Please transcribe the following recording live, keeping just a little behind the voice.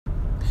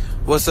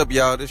What's up,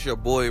 y'all? This your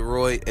boy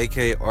Roy,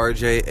 aka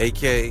RJ,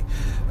 aka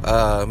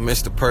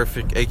Mr.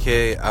 Perfect,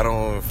 aka I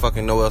don't even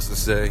fucking know what else to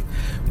say.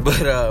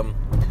 But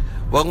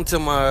welcome to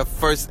my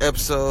first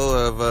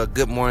episode of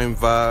Good Morning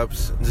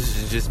Vibes. This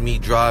is just me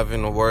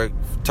driving to work,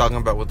 talking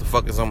about what the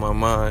fuck is on my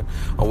mind,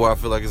 or what I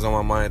feel like is on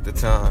my mind at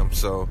the time.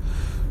 So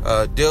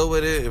deal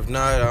with it. If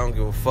not, I don't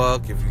give a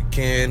fuck. If you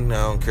can,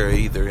 I don't care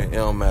either. It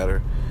don't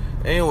matter.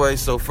 Anyway,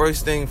 so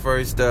first thing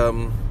first,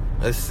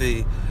 let's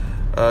see.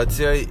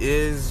 Today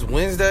is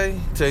Wednesday.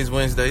 Today's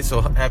Wednesday, so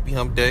happy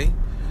hump day,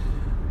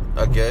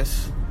 I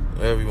guess.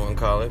 Whatever you want to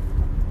call it.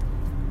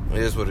 It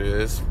is what it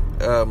is.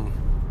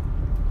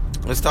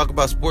 Let's talk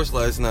about sports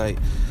last night.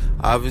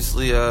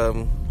 Obviously,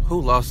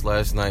 who lost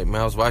last night? Man,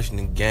 I was watching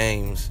the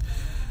games.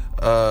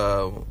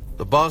 The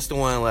Boston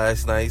won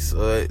last night.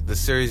 So the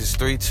series is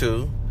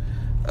 3-2.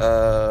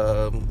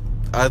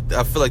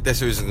 I feel like that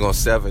series is going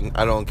 7.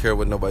 I don't care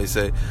what nobody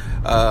say.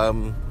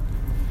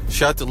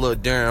 Shout out to Lil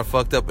Darren. I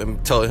fucked up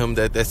and told him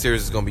that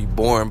series is going to be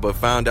boring, but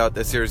found out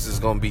that series is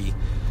going to be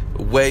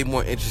way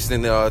more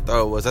interesting than I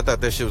thought it was. I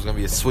thought that shit was going to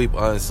be a sweep,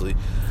 honestly.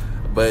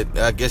 But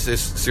I guess this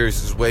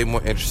series is way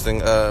more interesting.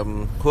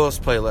 Who else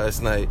played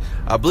last night?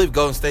 I believe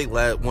Golden State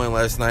won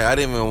last night. I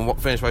didn't even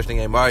finish watching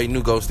the game. I already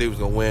knew Golden State was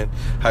going to win.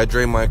 How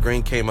Draymond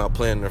Green came out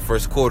playing in the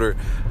first quarter.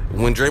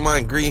 When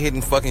Draymond Green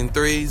hitting fucking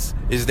threes,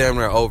 it's damn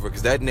near over.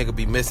 Because that nigga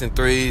be missing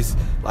threes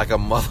like a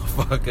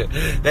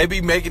motherfucker. They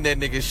be making that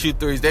nigga shoot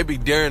threes. They be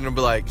daring to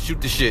be like,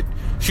 shoot the shit.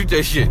 Shoot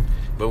that shit.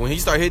 But when he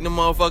start hitting them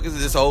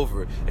motherfuckers, it's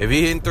over. If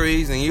he hitting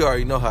threes, then you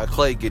already know how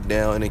Clay get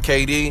down. And then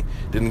KD,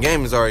 then the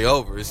game is already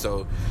over.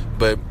 So,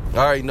 but I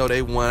already know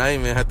they won. I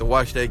didn't even have to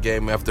watch that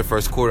game after the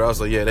first quarter. I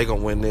was like, yeah, they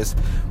gonna win this.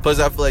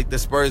 Plus, I feel like the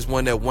Spurs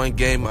won that one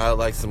game out of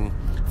like some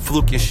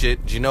fluke and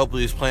shit.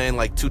 Ginobili is playing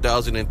like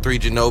 2003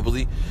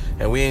 Ginobili.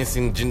 And we ain't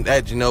seen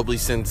that Ginobili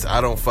since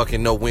I don't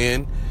fucking know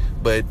when.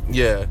 But,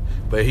 yeah.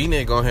 But he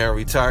didn't go ahead and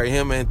retire.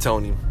 Him and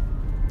Tony.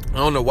 I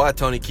don't know why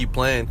Tony keep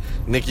playing.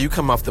 Nick, you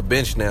come off the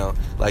bench now.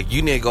 Like,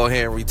 you need to go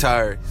ahead and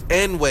retire.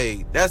 And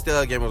Wade. That's the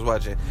other game I was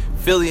watching.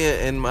 Philly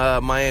and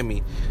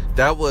Miami.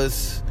 That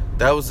was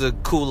a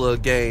cool little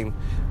game.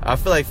 I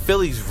feel like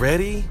Philly's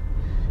ready.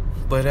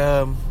 But,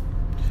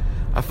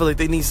 I feel like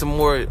they need some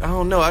more. I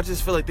don't know. I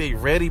just feel like they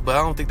ready, but I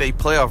don't think they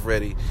playoff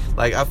ready.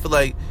 Like, I feel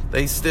like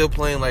they still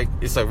playing like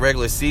it's a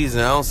regular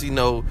season. I don't see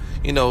no,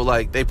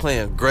 like they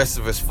playing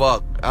aggressive as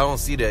fuck. I don't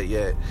see that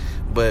yet.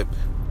 But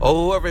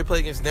whoever they play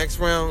against next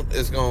round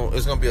it's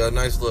gonna be a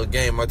nice little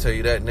game. I'll tell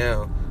you that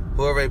now.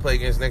 Whoever they play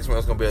against next round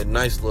is gonna be a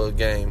nice little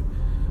game.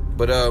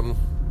 But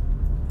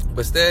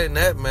instead of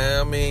that, man,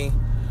 I mean,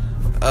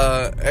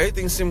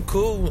 everything seemed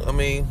cool. I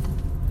mean,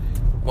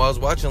 while I was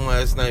watching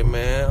last night,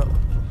 man.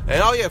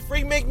 And oh yeah,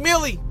 free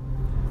McMillie.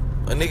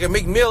 A nigga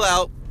McMill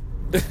out.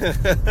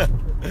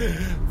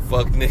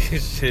 Fuck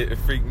nigga shit.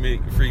 Free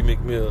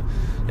McMill.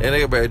 And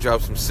nigga better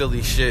drop some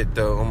silly shit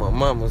though on my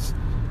mama's.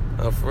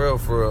 For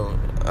real.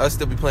 I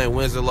still be playing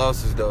wins or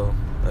losses though.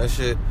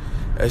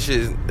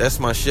 That's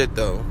my shit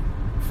though.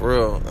 For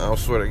real. I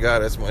swear to God,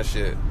 that's my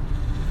shit.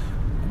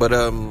 But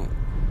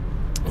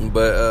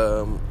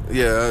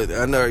yeah,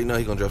 I already know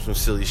he gonna drop some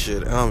silly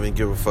shit. I don't even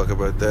give a fuck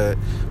about that.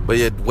 But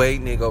yeah,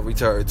 Wade need to go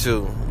retire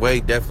too.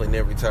 Wade definitely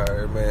never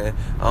retired, man.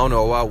 I don't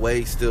know why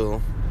Wade's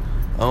still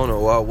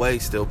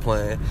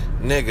playing.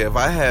 Nigga, if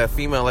I had a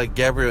female like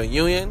Gabrielle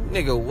Union,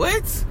 nigga,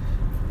 what?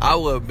 I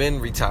would have been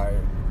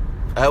retired.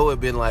 I would have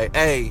been like,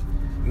 hey,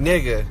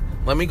 nigga,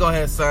 let me go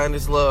ahead and sign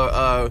this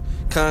little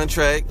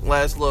contract,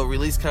 last little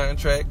release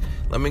contract.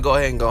 Let me go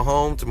ahead and go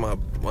home to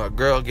my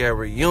girl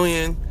Gabrielle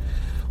Union.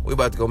 We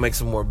about to go make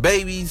some more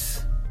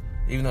babies.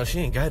 Even though she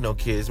ain't got no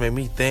kids. Made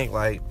me think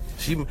like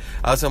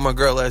I was telling my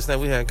girl last night,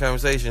 we had a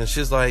conversation.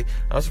 She's like,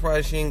 I'm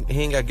surprised he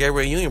ain't got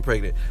Gabrielle Union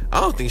pregnant.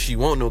 I don't think she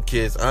want no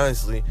kids,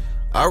 honestly.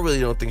 I really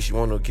don't think she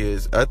want no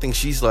kids. I think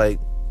she's like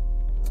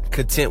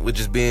content with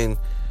just being,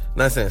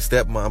 not saying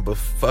stepmom, but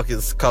fuck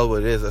it, call it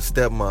what it is, a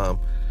stepmom.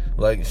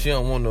 Like, she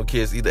don't want no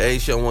kids. Either A,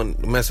 she don't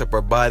want to mess up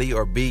her body,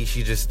 or B,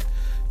 she just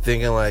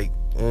thinking like,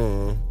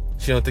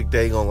 she don't think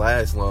they gonna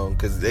last long,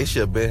 because they should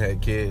have been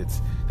had kids.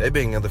 They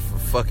been together for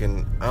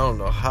fucking, I don't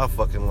know how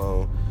fucking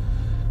long.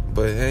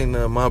 But it ain't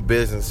none of my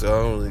business, so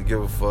I don't really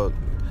give a fuck.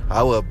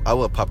 I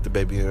would pop the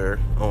baby in her.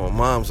 On my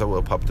mom's, I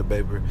would pop the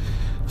baby.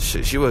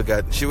 Shit,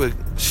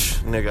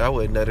 nigga, I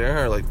would have nutted in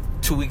her like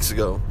 2 weeks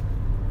ago.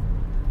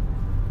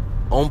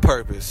 On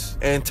purpose.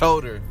 And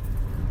told her.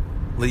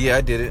 But yeah,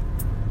 I did it.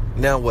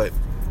 Now what?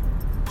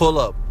 Pull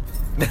up.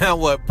 Now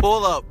what?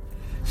 Pull up.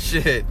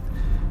 Shit.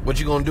 What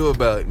you gonna do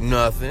about it?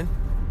 Nothing.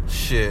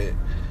 Shit.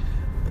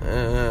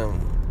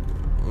 Man.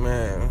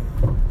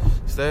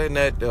 Saying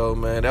that though,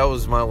 man, that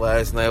was my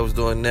last night. I was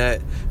doing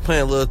that.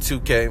 Playing a little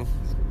 2K.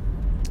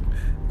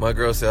 My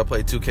girl said I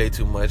play 2K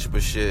too much,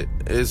 but shit.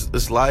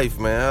 It's life,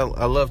 man.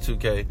 I love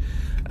 2K.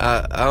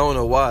 I don't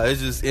know why.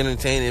 It's just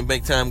entertaining and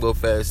make time go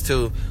fast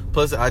too.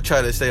 Plus I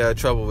try to stay out of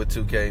trouble with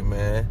 2K,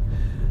 man.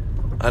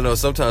 I know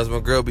sometimes my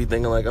girl be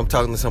thinking like I'm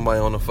talking to somebody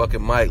on the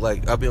fucking mic.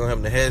 Like, I'll be on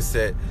having the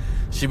headset.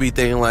 She be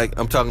thinking like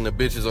I'm talking to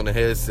bitches on the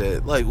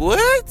headset. Like,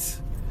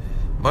 what?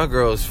 My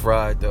girl is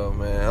fried though,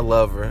 man. I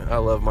love her. I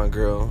love my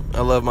girl.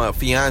 I love my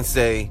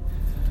fiance.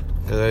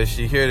 Cause if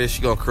she hear this,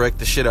 she gonna correct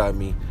the shit out of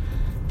me.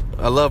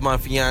 I love my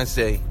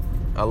fiance.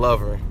 I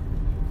love her.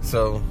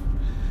 So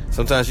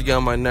sometimes she get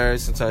on my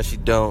nerves, sometimes she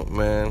don't,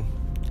 man.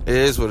 It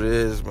is what it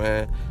is,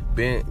 man.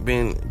 Being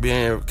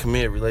in a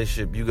committed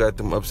relationship, you got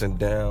them ups and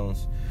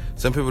downs.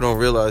 Some people don't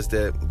realize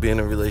that being in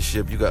a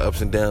relationship, you got ups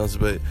and downs,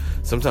 but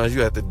sometimes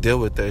you have to deal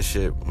with that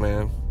shit,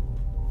 man.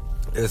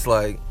 It's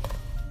like,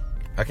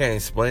 I can't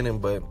explain it,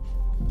 but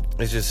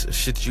it's just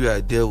shit you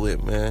gotta deal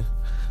with, man.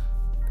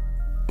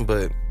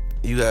 But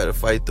you gotta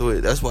fight through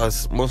it. That's why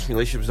most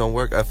relationships don't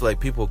work. I feel like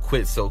people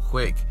quit so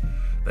quick.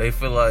 They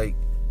feel like,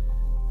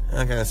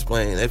 I can't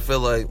explain. They feel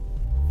like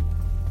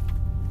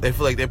they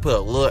put a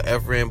little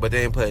effort in, but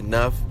they ain't put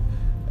enough.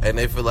 And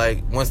they feel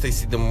like once they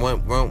see them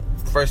one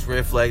first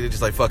red flag, they're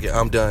just like, fuck it,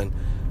 I'm done.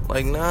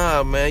 Like,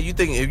 nah, man.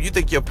 If you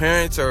think your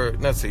parents are,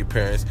 not say your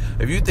parents,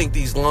 if you think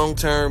these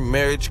long-term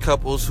marriage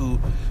couples who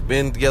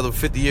been together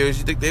 50 years,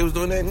 you think they was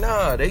doing that?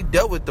 Nah, they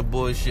dealt with the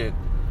bullshit.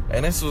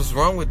 And that's what's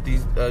wrong with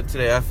these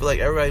today. I feel like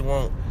everybody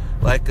want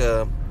like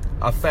a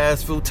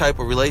fast food type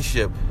of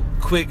relationship,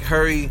 quick,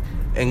 hurry,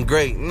 and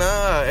great.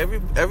 Nah,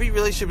 every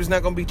relationship is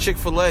not gonna be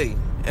Chick-fil-A.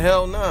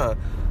 Hell nah.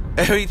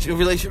 Every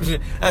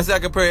relationship, as I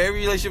compare, every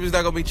relationship is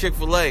not gonna be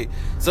Chick-fil-A.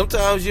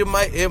 Sometimes it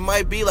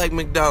might be like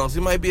McDonald's.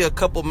 It might be a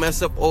couple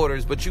mess up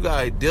orders, but you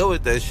gotta deal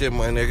with that shit,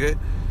 my nigga.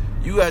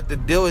 You got to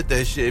deal with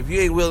that shit. If you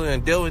ain't willing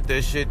to deal with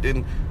that shit,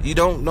 then you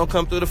don't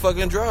come through the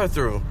fucking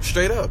drive-through.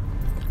 Straight up.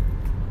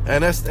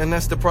 And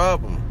that's the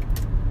problem.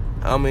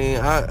 I mean,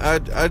 I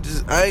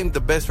ain't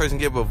the best person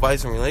to give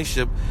advice in a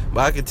relationship,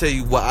 but I can tell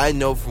you what I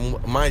know from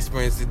my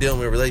experience in dealing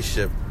with a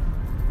relationship.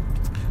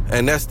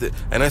 And that's the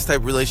type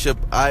of relationship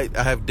I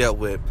have dealt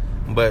with.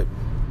 But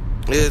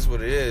it is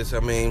what it is.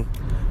 I mean,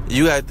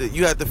 you have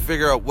to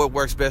figure out what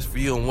works best for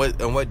you and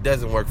what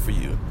doesn't work for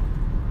you.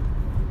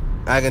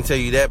 I can tell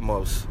you that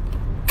most.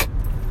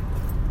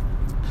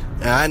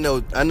 And I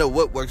know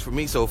what works for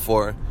me so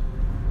far.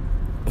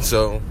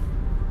 So,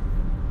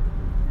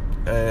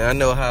 and I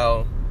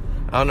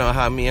don't know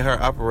how me and her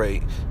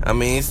operate. I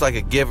mean, it's like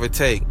a give or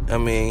take. I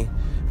mean,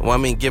 when I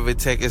mean give or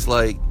take, it's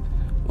like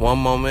one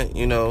moment,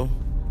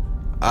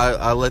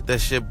 I let that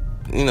shit,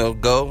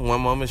 go.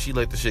 One moment she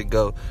let the shit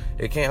go.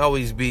 It can't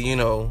always be,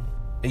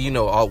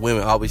 all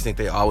women always think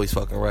they always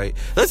fucking right.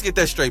 Let's get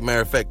that straight.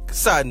 Matter of fact,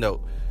 side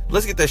note,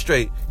 let's get that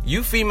straight.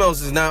 You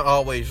females is not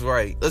always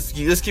right. Let's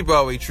keep it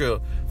always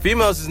true.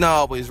 Females is not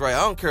always right.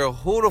 I don't care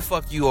who the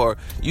fuck you are.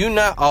 You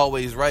not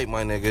always right,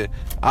 my nigga.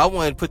 I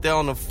want to put that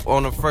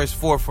on the first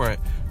forefront.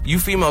 You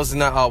females is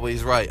not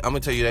always right. I'm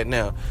gonna tell you that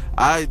now.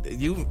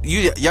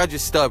 Y'all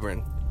just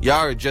stubborn.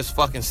 Y'all are just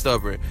fucking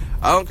stubborn.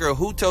 I don't care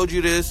who told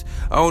you this.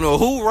 I don't know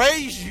who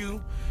raised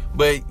you,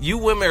 but you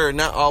women are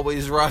not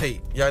always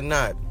right. Y'all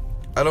not.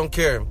 I don't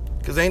care.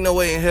 Cause ain't no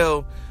way in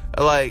hell.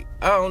 Like,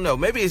 I don't know.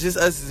 Maybe it's just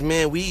us as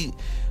men. We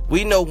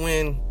know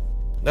when.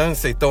 I don't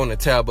say throwing the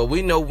towel, but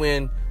we know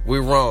when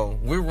we're wrong.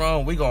 We're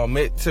wrong. We gonna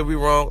admit to we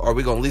wrong, or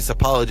we gonna at least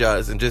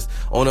apologize and just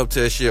own up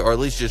to that shit, or at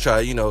least just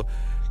try,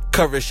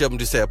 cover it up and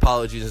just say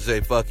apologies and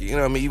say fuck it. You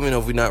know what I mean? Even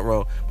if we're not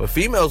wrong. But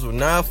females will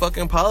not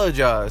fucking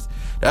apologize.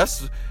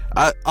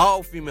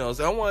 All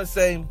females. I want to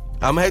say, I'm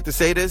gonna have to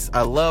say this.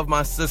 I love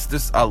my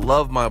sisters. I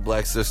love my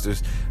black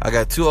sisters. I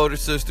got 2 older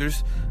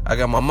sisters. I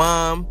got my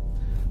mom.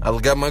 I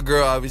got my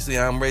girl. Obviously,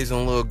 I'm raising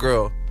a little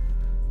girl.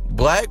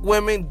 Black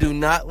women do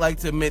not like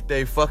to admit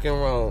they fucking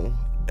wrong.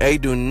 They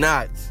do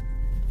not.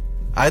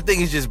 I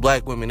think it's just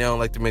black women. They don't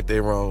like to admit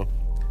they wrong.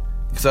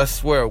 Cause I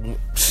swear,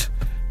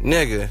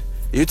 nigga,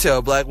 you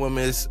tell black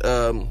women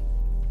the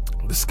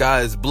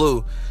sky is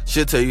blue,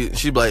 she'll tell you,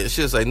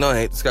 she'll say, no, it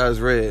ain't, the sky is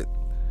red.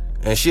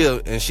 And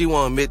she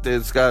won't admit that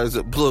the sky is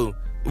blue.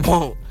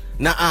 Won't.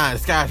 Nuh-uh, the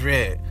sky's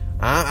red.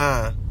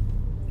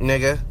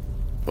 Nigga.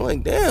 I'm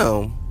like,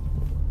 damn.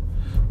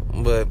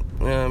 But, you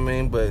know what I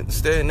mean? But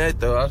staying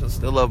that, though, I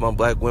still love my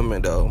black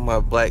women, though. My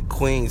black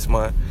queens,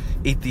 my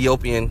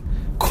Ethiopian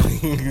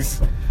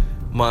queens,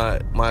 my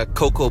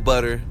cocoa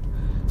butter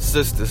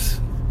sisters.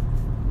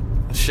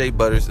 Shea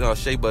butter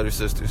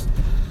sisters.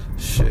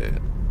 Shit.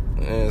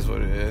 It is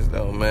what it is,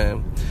 though,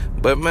 man.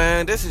 But,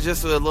 man, this is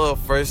just a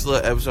first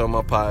little episode of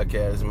my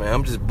podcast, man.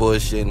 I'm just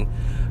bullshitting.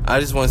 I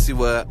just want to see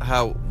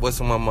what's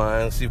on my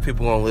mind, see if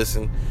people gonna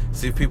listen,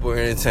 see if people are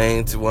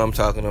entertained to what I'm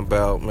talking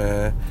about,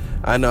 man.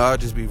 I know I'll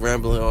just be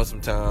rambling on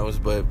sometimes,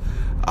 but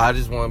I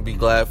just want to be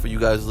glad for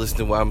you guys listening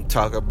to what I'm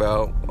talking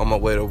about on my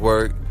way to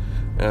work. You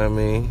know what I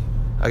mean?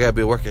 I gotta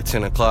be at work at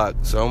 10 o'clock,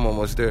 so I'm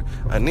almost there.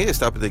 I need to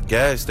stop at the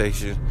gas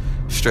station,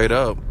 straight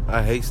up.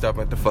 I hate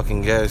stopping at the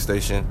fucking gas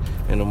station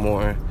in the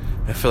morning.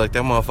 I feel like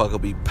that motherfucker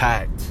be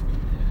packed.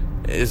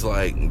 It's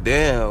like,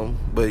 damn.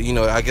 But,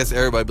 I guess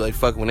everybody be like,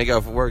 fuck, when they get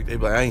off of work, they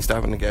be like, I ain't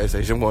stopping at the gas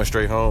station. I'm going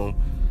straight home.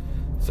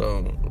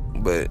 So,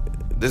 but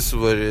this is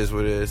what it is.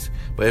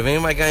 But if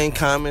anybody got any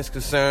comments,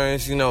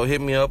 concerns,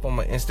 hit me up on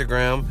my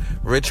Instagram,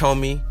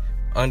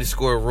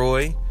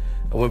 richhomie_Roy.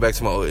 I went back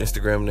to my old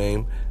Instagram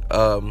name.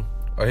 Or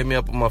hit me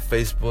up on my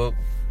Facebook,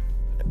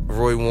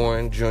 Roy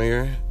Warren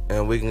Jr.,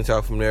 and we can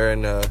talk from there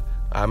and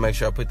I'll make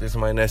sure I put this in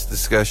my next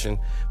discussion.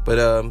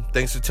 But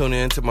thanks for tuning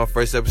in to my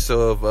first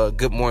episode of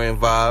Good Morning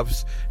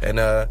Vibes. And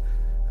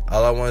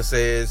all I want to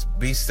say is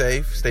be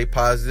safe, stay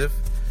positive,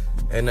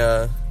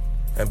 and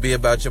be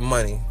about your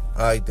money.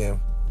 All right, then.